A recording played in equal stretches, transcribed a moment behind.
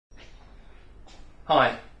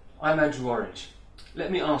Hi, I'm Andrew Orange.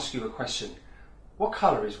 Let me ask you a question. What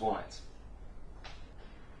colour is white?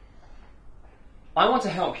 I want to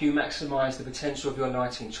help you maximise the potential of your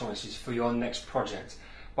lighting choices for your next project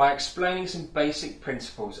by explaining some basic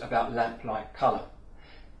principles about lamp-light colour.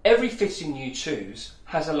 Every fitting you choose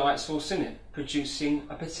has a light source in it, producing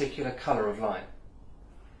a particular colour of light.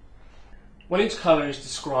 Well, each colour is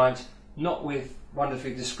described not with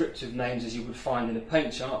wonderfully descriptive names as you would find in a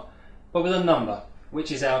paint chart, but with a number,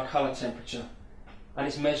 which is our colour temperature, and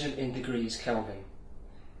it's measured in degrees Kelvin.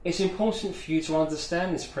 It's important for you to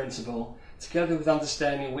understand this principle, together with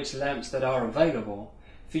understanding which lamps that are available,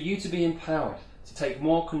 for you to be empowered to take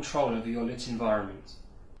more control over your lit environment.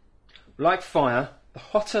 Like fire, the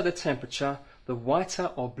hotter the temperature, the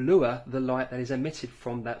whiter or bluer the light that is emitted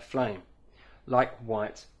from that flame, like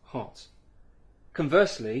white hot.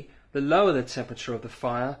 Conversely, the lower the temperature of the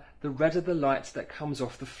fire, the redder the light that comes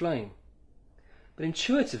off the flame. But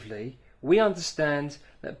intuitively, we understand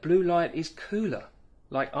that blue light is cooler,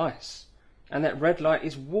 like ice, and that red light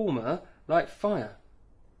is warmer, like fire.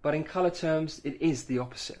 But in colour terms, it is the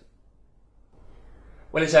opposite.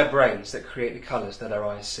 Well, it's our brains that create the colours that our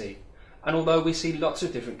eyes see. And although we see lots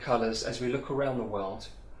of different colours as we look around the world,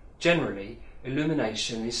 generally,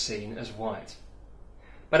 illumination is seen as white.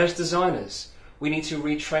 But as designers, we need to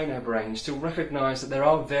retrain our brains to recognise that there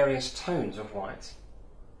are various tones of white.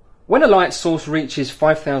 When a light source reaches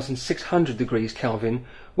 5,600 degrees Kelvin,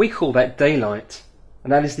 we call that daylight,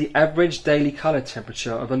 and that is the average daily colour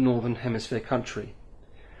temperature of a Northern Hemisphere country.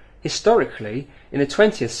 Historically, in the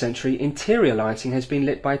 20th century, interior lighting has been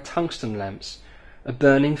lit by tungsten lamps, a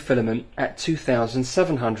burning filament at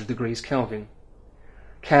 2,700 degrees Kelvin.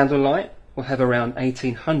 Candlelight will have around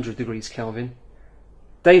 1,800 degrees Kelvin.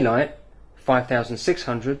 Daylight,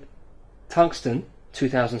 5,600. Tungsten,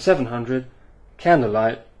 2,700.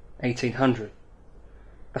 Candlelight, 1,800.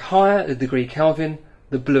 The higher the degree Kelvin,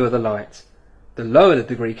 the bluer the light. The lower the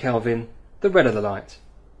degree Kelvin, the redder the light.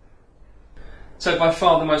 So by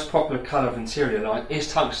far the most popular colour of interior light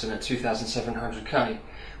is tungsten at 2,700 K,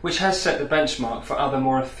 which has set the benchmark for other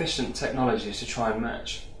more efficient technologies to try and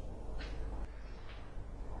match.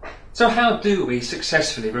 So how do we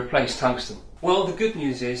successfully replace tungsten? Well, the good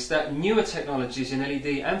news is that newer technologies in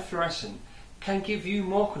LED and fluorescent can give you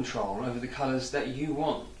more control over the colours that you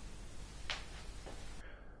want.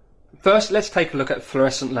 First, let's take a look at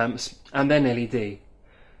fluorescent lamps and then LED.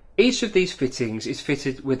 Each of these fittings is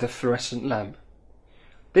fitted with a fluorescent lamp.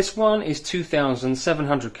 This one is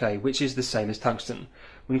 2,700 K, which is the same as tungsten,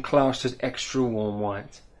 when classed as extra warm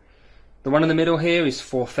white. The one in the middle here is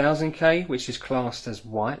 4,000 K, which is classed as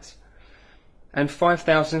white, and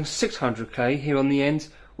 5,600 K here on the end,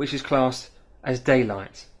 which is classed as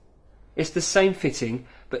daylight. It's the same fitting,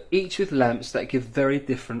 but each with lamps that give very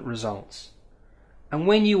different results. And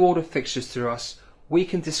when you order fixtures through us, we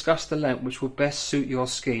can discuss the lamp which will best suit your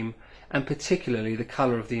scheme, and particularly the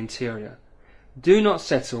colour of the interior. Do not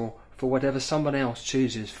settle for whatever someone else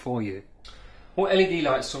chooses for you. Well, LED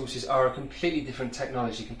light sources are a completely different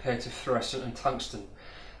technology compared to fluorescent and tungsten,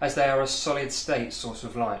 as they are a solid state source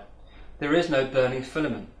of light. There is no burning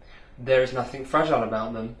filament. There is nothing fragile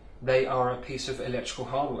about them. They are a piece of electrical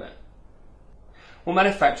hardware. Well,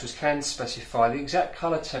 manufacturers can specify the exact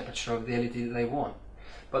colour temperature of the LED that they want,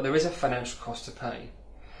 but there is a financial cost to pay.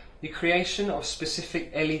 The creation of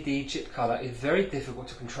specific LED chip colour is very difficult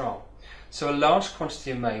to control, so a large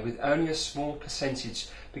quantity are made with only a small percentage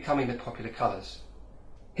becoming the popular colours.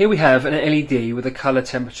 Here we have an LED with a colour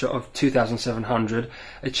temperature of 2,700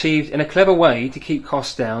 achieved in a clever way to keep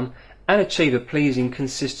costs down and achieve a pleasing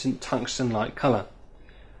consistent tungsten-like colour.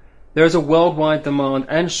 There is a worldwide demand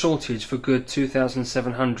and shortage for good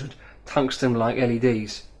 2,700 tungsten-like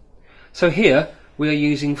LEDs. So here we are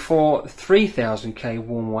using 4 3,000 K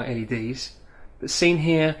warm white LEDs, but seen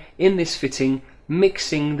here in this fitting,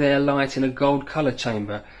 mixing their light in a gold colour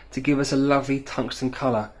chamber to give us a lovely tungsten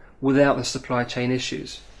colour without the supply chain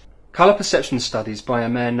issues. Colour perception studies by a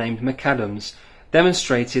man named McAdams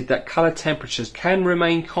demonstrated that colour temperatures can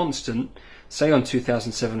remain constant, say on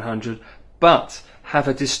 2,700, but have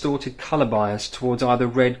a distorted colour bias towards either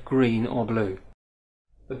red, green or blue.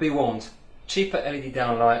 But be warned, cheaper LED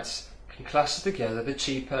downlights can cluster together the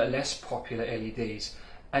cheaper, less popular LEDs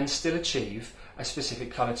and still achieve a specific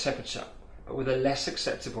colour temperature, but with a less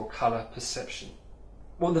acceptable colour perception.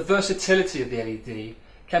 Well, the versatility of the LED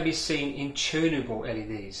can be seen in tunable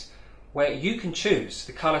LEDs, where you can choose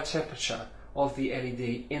the colour temperature of the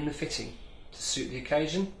LED in the fitting to suit the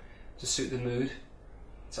occasion, to suit the mood.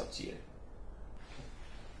 It's up to you.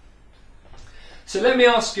 So let me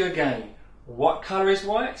ask you again, what colour is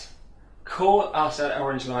white? call us at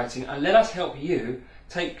Orange Lighting and let us help you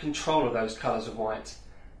take control of those colours of white,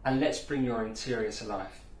 and let's bring your interior to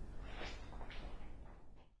life.